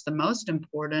thing that's the most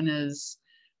important, is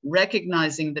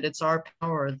recognizing that it's our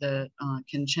power that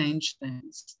can change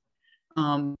things.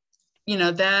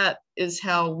 That is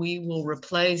how we will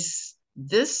replace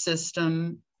this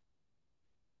system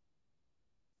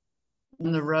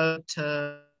on the road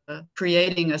to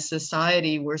creating a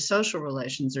society where social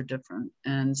relations are different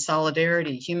and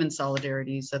solidarity, human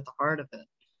solidarity, is at the heart of it.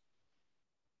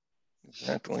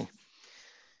 Exactly.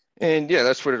 And yeah,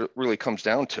 that's what it really comes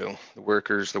down to, the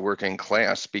workers, the working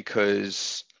class,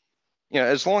 because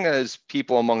as long as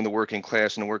people among the working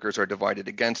class and the workers are divided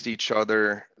against each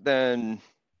other, then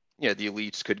the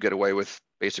elites could get away with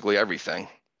basically everything.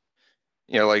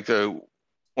 Like the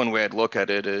one way I'd look at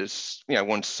it is, I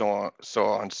once saw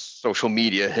on social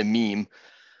media a meme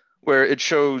where it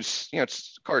shows,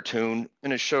 it's a cartoon,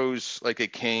 and it shows like a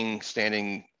king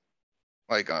standing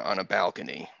like on a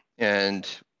balcony, and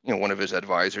one of his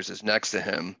advisors is next to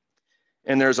him,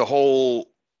 and there's a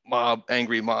whole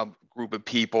angry mob group of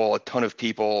people, a ton of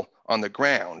people on the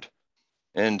ground,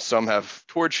 and some have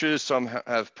torches, some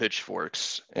have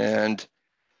pitchforks, and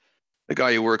the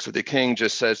guy who works with the king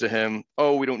just says to him,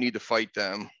 "Oh, we don't need to fight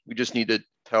them. We just need to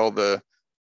tell the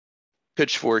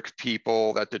pitchfork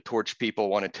people that the torch people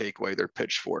want to take away their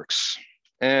pitchforks."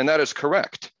 And that is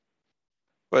correct.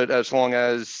 But as long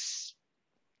as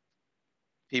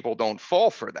people don't fall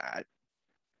for that,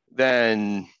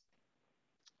 then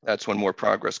that's when more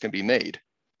progress can be made.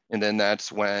 And then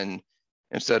that's when,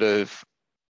 instead of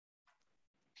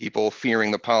people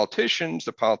fearing the politicians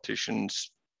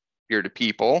fear the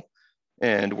people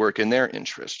and work in their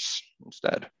interests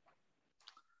instead.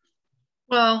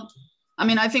 Well, I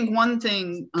mean, I think one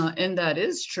thing in that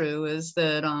is true is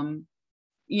that,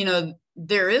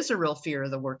 there is a real fear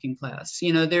of the working class.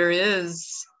 There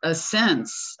is a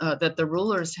sense that the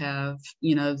rulers have,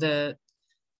 that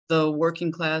the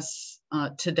working class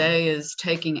today is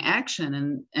taking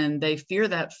action, and they fear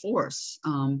that force.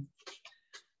 I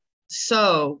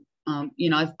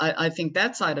think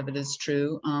that side of it is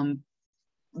true.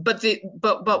 but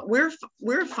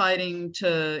we're fighting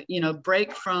to, you know,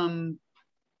 break from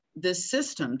this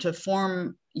system, to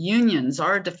form unions,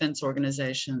 our defense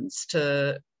organizations,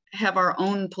 to have our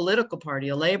own political party,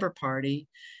 a labor party,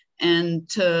 and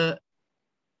to,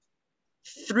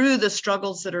 through the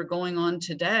struggles that are going on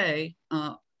today,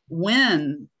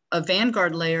 win a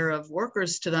vanguard layer of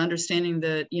workers to the understanding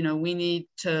that, you know, we need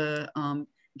to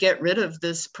get rid of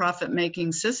this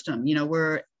profit-making system, you know,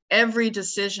 where every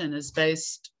decision is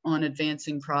based on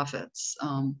advancing profits.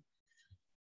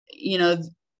 You know,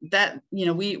 that, you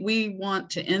know, we want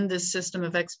to end this system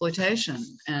of exploitation.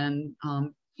 And,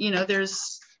 you know,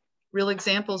 there's real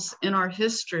examples in our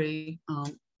history,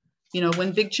 you know,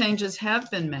 when big changes have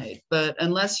been made, but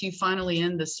unless you finally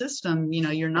end the system, you know,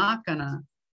 you're not gonna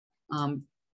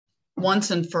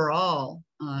once and for all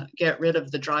get rid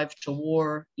of the drive to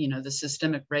war, you know, the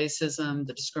systemic racism,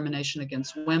 the discrimination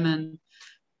against women.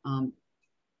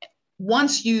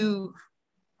 Once you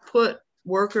put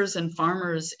workers and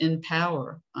farmers in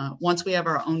power, once we have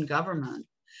our own government,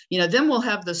 you know, then we'll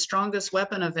have the strongest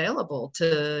weapon available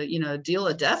to, you know, deal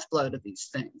a death blow to these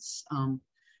things.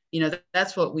 You know,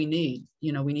 that's what we need.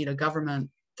 You know, we need a government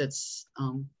that's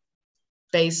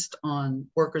based on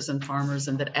workers and farmers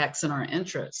and that acts in our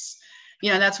interests.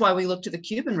 You know, that's why we look to the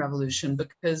Cuban Revolution,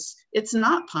 because it's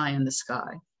not pie in the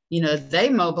sky. You know, they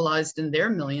mobilized in their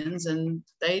millions and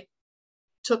they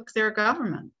took their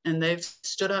government, and they've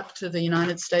stood up to the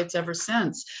United States ever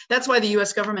since. That's why the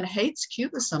US government hates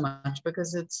Cuba so much,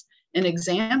 because it's an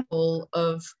example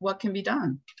of what can be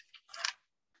done.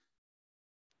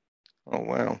 Oh,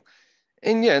 wow.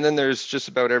 And yeah, and then there's just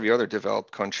about every other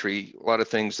developed country, a lot of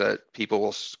things that people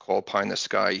will call pie in the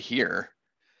sky here.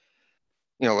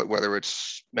 You know, whether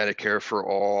it's Medicare for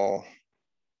all,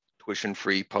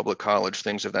 tuition-free public college,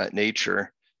 things of that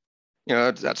nature. You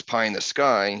know, that's pie in the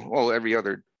sky. Well, every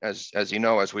other, as you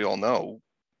know, as we all know,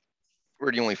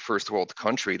 we're the only first world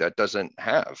country that doesn't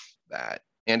have that.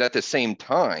 And at the same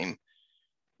time,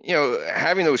 you know,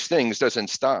 having those things doesn't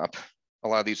stop a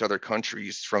lot of these other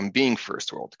countries from being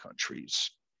first world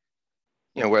countries.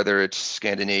 You know, whether it's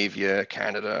Scandinavia,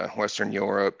 Canada, Western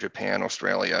Europe, Japan,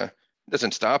 Australia, it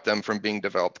doesn't stop them from being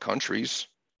developed countries.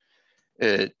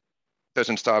 It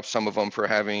doesn't stop some of them for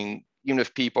having, even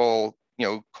if people, you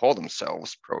know, call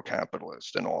themselves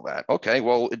pro-capitalist and all that. Okay,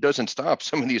 well, it doesn't stop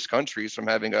some of these countries from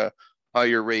having a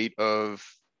higher rate of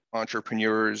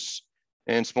entrepreneurs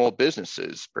and small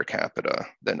businesses per capita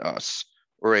than us,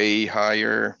 or a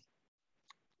higher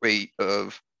rate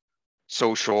of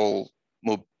social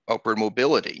upward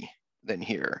mobility than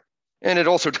here. And it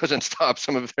also doesn't stop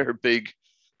some of their big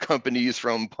companies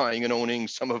from buying and owning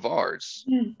some of ours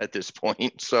at this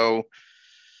point. So,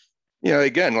 you know,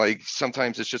 again, like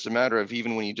sometimes it's just a matter of,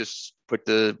 even when you just put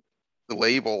the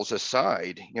labels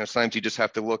aside, you know, sometimes you just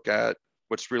have to look at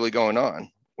what's really going on,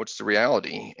 what's the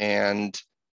reality, and,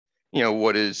 you know,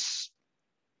 what is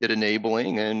it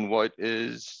enabling and what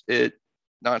is it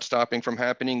not stopping from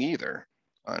happening either,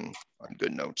 on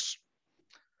good notes.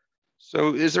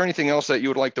 So is there anything else that you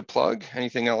would like to plug?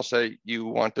 Anything else that you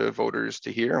want the voters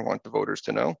to hear, want the voters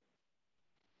to know?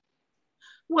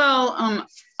 Well,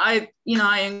 I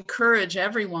encourage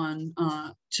everyone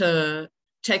to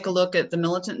take a look at the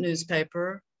Militant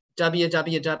newspaper,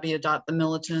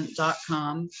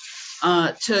 www.themilitant.com,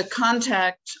 to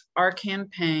contact our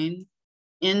campaign,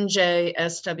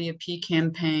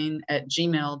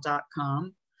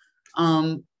 njswpcampaign@gmail.com,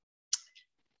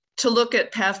 to look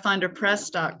at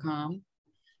pathfinderpress.com,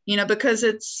 you know, because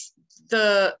it's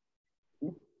the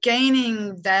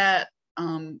gaining that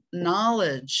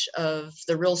knowledge of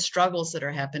the real struggles that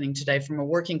are happening today from a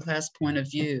working class point of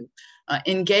view,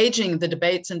 engaging the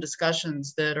debates and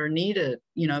discussions that are needed,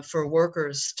 you know, for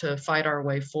workers to fight our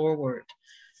way forward.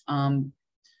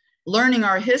 Learning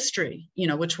our history, you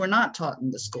know, which we're not taught in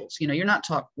the schools. You know, you're not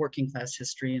taught working class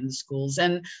history in the schools,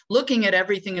 and looking at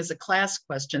everything as a class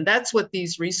question. That's what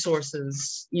these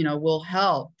resources, you know, will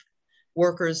help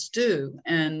workers do.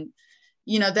 And,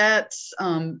 you know, that's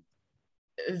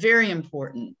very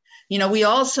important. You know, we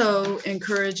also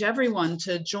encourage everyone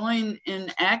to join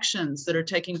in actions that are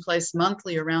taking place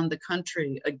monthly around the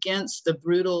country against the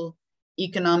brutal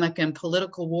economic and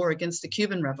political war against the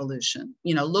Cuban Revolution.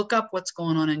 You know, look up what's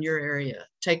going on in your area,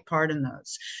 take part in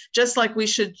those. Just like we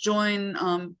should join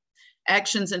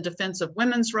actions in defense of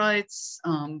women's rights,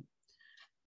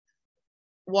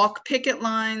 walk picket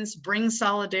lines, bring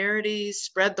solidarity,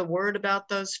 spread the word about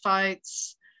those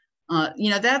fights.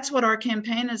 You know, that's what our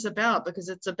campaign is about, because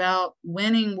it's about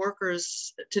winning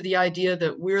workers to the idea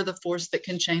that we're the force that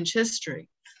can change history,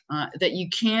 that you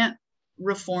can't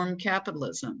reform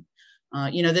capitalism.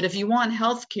 That if you want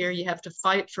health care, you have to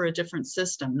fight for a different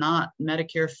system, not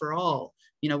Medicare for all,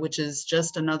 which is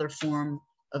just another form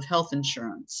of health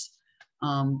insurance.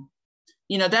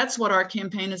 That's what our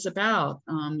campaign is about.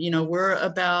 We're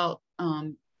about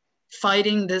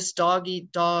fighting this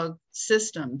dog-eat-dog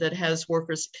system that has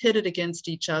workers pitted against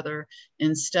each other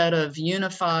instead of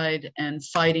unified and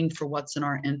fighting for what's in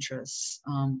our interests.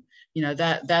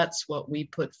 That's what we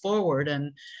put forward.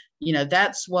 And,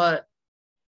 that's what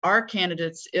our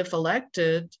candidates, if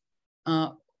elected,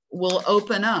 will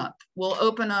open up. We'll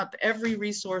open up every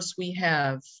resource we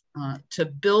have to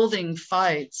building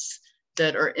fights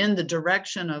that are in the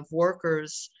direction of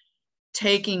workers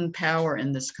taking power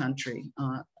in this country,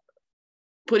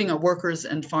 putting a workers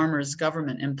and farmers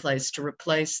government in place to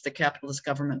replace the capitalist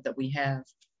government that we have.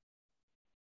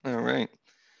 All right.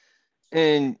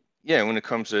 And yeah, when it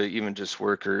comes to even just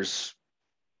workers,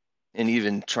 and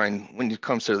even when it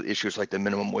comes to issues like the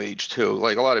minimum wage too,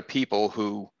 like a lot of people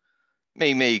who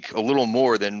may make a little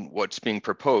more than what's being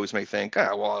proposed may think, I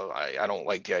don't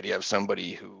like the idea of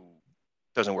somebody who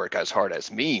doesn't work as hard as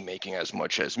me making as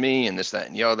much as me, and this, that,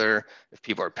 and the other. If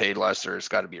people are paid less, there's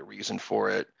got to be a reason for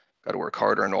it. Got to work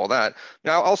harder and all that.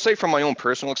 Now, I'll say from my own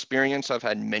personal experience, I've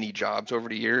had many jobs over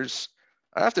the years.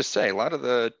 I have to say, a lot of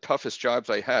the toughest jobs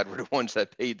I had were the ones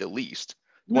that paid the least,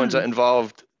 the ones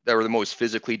that were the most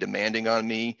physically demanding on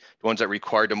me, the ones that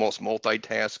required the most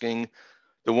multitasking,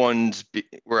 the ones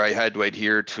where I had to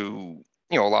adhere to,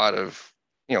 a lot of,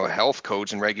 health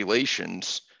codes and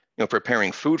regulations,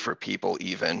 preparing food for people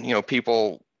even,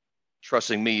 people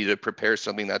trusting me to prepare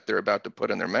something that they're about to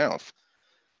put in their mouth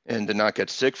and to not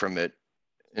get sick from it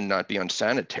and not be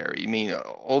unsanitary. I mean,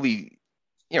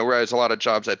 whereas a lot of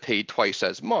jobs that paid twice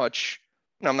as much,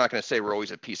 and I'm not going to say we're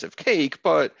always a piece of cake,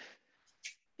 but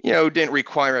didn't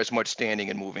require as much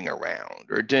standing and moving around,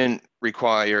 or didn't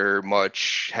require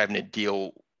much having to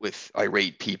deal with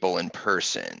irate people in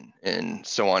person, and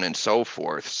so on and so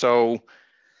forth. So,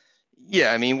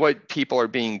 yeah, I mean, what people are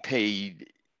being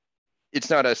paid, it's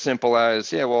not as simple as,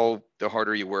 the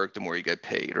harder you work, the more you get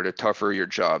paid, or the tougher your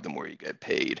job, the more you get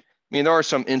paid. I mean, there are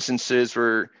some instances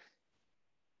where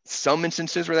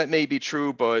that may be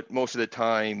true, but most of the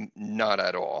time, not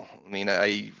at all. I mean,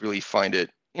 I really find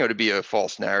it to be a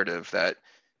false narrative that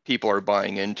people are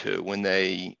buying into when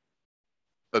they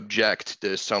object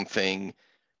to something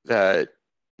that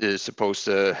is supposed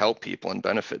to help people and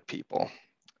benefit people.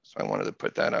 So I wanted to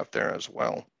put that out there as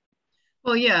well.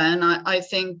 Well, yeah, and I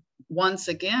think once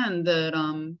again that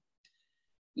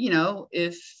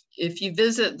if you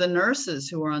visit the nurses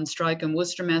who are on strike in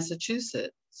Worcester,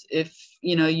 Massachusetts, if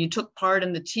you took part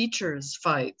in the teachers'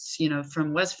 fights,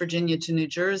 from West Virginia to New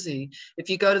Jersey, if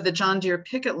you go to the John Deere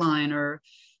picket line or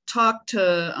talk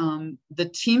to the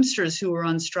Teamsters who were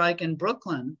on strike in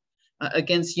Brooklyn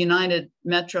against United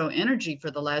Metro Energy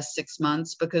for the last 6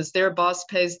 months because their boss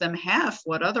pays them half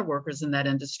what other workers in that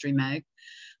industry make.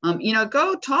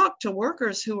 Go talk to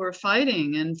workers who are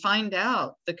fighting and find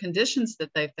out the conditions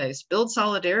that they face, build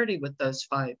solidarity with those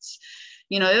fights.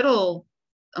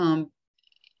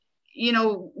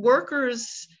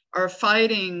 Workers are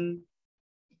fighting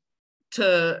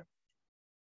to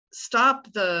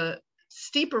stop the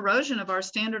steep erosion of our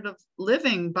standard of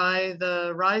living by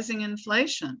the rising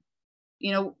inflation.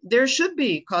 There should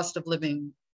be cost of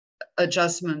living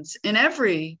adjustments in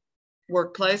every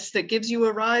workplace that gives you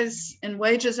a rise in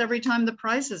wages every time the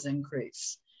prices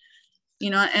increase.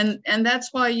 And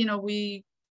that's why, we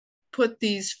put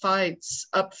these fights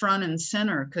up front and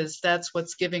center, because that's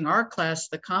what's giving our class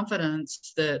the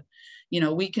confidence that,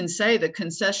 we can say the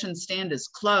concession stand is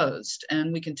closed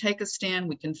and we can take a stand,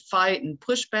 we can fight and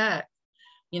push back,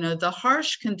 the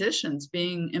harsh conditions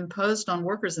being imposed on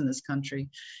workers in this country.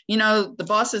 The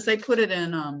bosses, they put it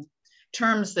in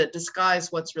terms that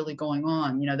disguise what's really going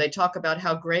on. They talk about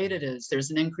how great it is. There's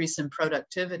an increase in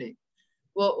productivity.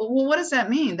 Well, what does that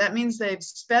mean? That means they've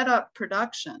sped up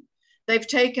production. They've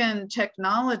taken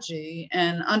technology,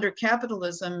 and under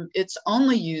capitalism, it's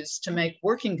only used to make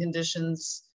working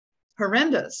conditions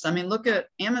horrendous. I mean, look at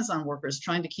Amazon workers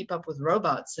trying to keep up with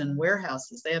robots in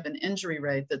warehouses. They have an injury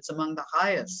rate that's among the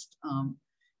highest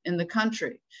in the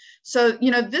country. So,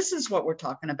 this is what we're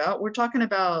talking about. We're talking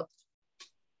about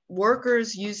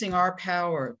workers using our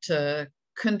power to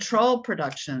control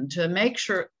production, to make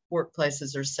sure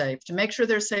workplaces are safe, to make sure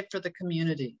they're safe for the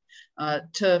community,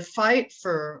 to fight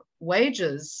for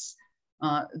wages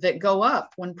that go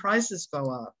up when prices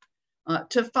go up,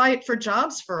 to fight for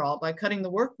jobs for all by cutting the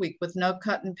work week with no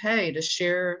cut in pay to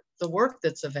share the work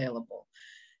that's available.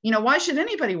 Why should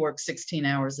anybody work 16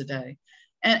 hours a day?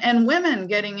 And women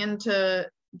getting into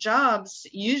jobs,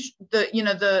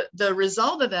 the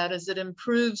result of that is it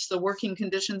improves the working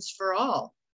conditions for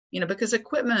all, because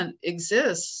equipment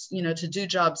exists, to do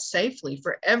jobs safely,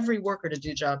 for every worker to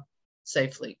do job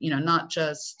safely, not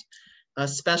just a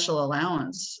special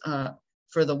allowance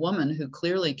for the woman who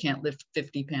clearly can't lift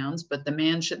 50 pounds, but the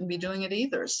man shouldn't be doing it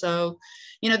either. So,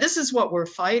 this is what we're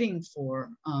fighting for.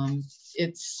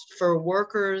 It's for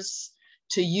workers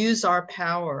to use our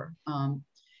power,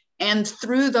 and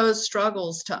through those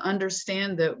struggles to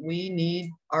understand that we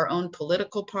need our own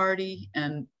political party,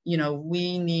 and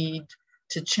we need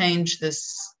to change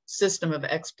this system of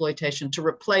exploitation, to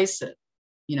replace it.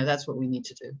 That's what we need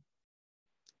to do.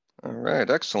 All right,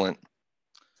 excellent.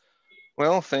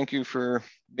 Well, thank you for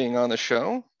being on the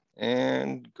show,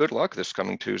 and good luck this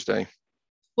coming Tuesday.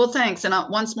 Well, thanks. And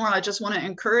once more, I just want to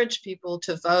encourage people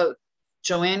to vote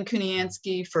Joanne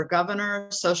Kuniansky for governor,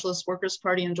 Socialist Workers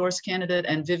Party endorsed candidate,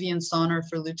 and Vivian Sonner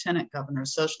for lieutenant governor,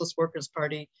 Socialist Workers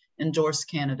Party endorsed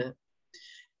candidate.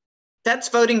 That's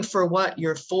voting for what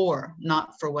you're for,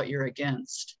 not for what you're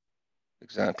against.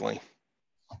 Exactly.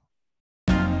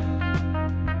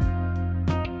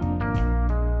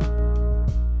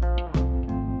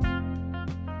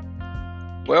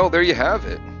 Well, there you have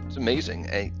it. It's amazing.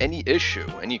 Any issue,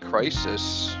 any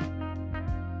crisis,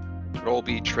 could all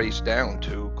be traced down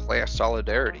to class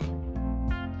solidarity.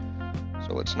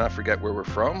 So let's not forget where we're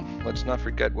from. Let's not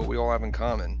forget what we all have in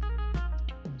common.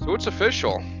 So it's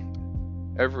official.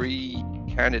 Every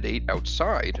candidate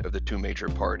outside of the two major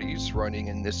parties running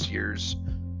in this year's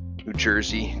New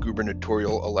Jersey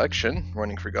gubernatorial election,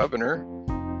 running for governor,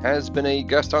 has been a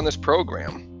guest on this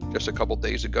program. Just a couple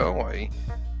days ago, I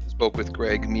spoke with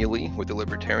Greg Mealy with the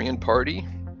Libertarian Party,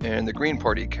 and the Green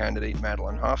Party candidate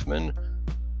Madeline Hoffman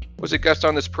was a guest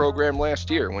on this program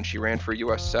last year when she ran for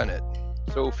U.S. Senate.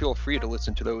 So feel free to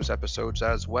listen to those episodes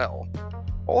as well.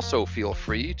 Also feel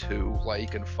free to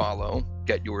like and follow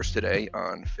Get Yours Today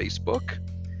on Facebook.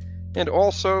 And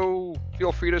also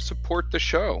feel free to support the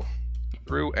show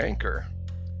through Anchor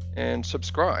and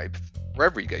subscribe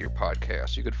wherever you get your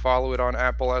podcasts. You could follow it on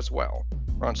Apple as well.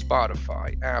 We're on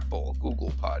Spotify, Apple,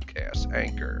 Google Podcasts,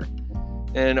 Anchor,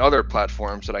 and other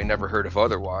platforms that I never heard of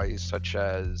otherwise, such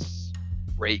as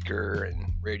Breaker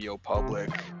and Radio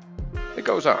Public. It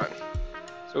goes on.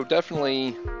 So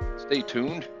definitely stay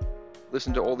tuned.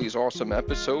 Listen to all these awesome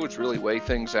episodes, really weigh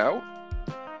things out.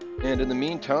 And in the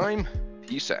meantime,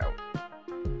 peace out.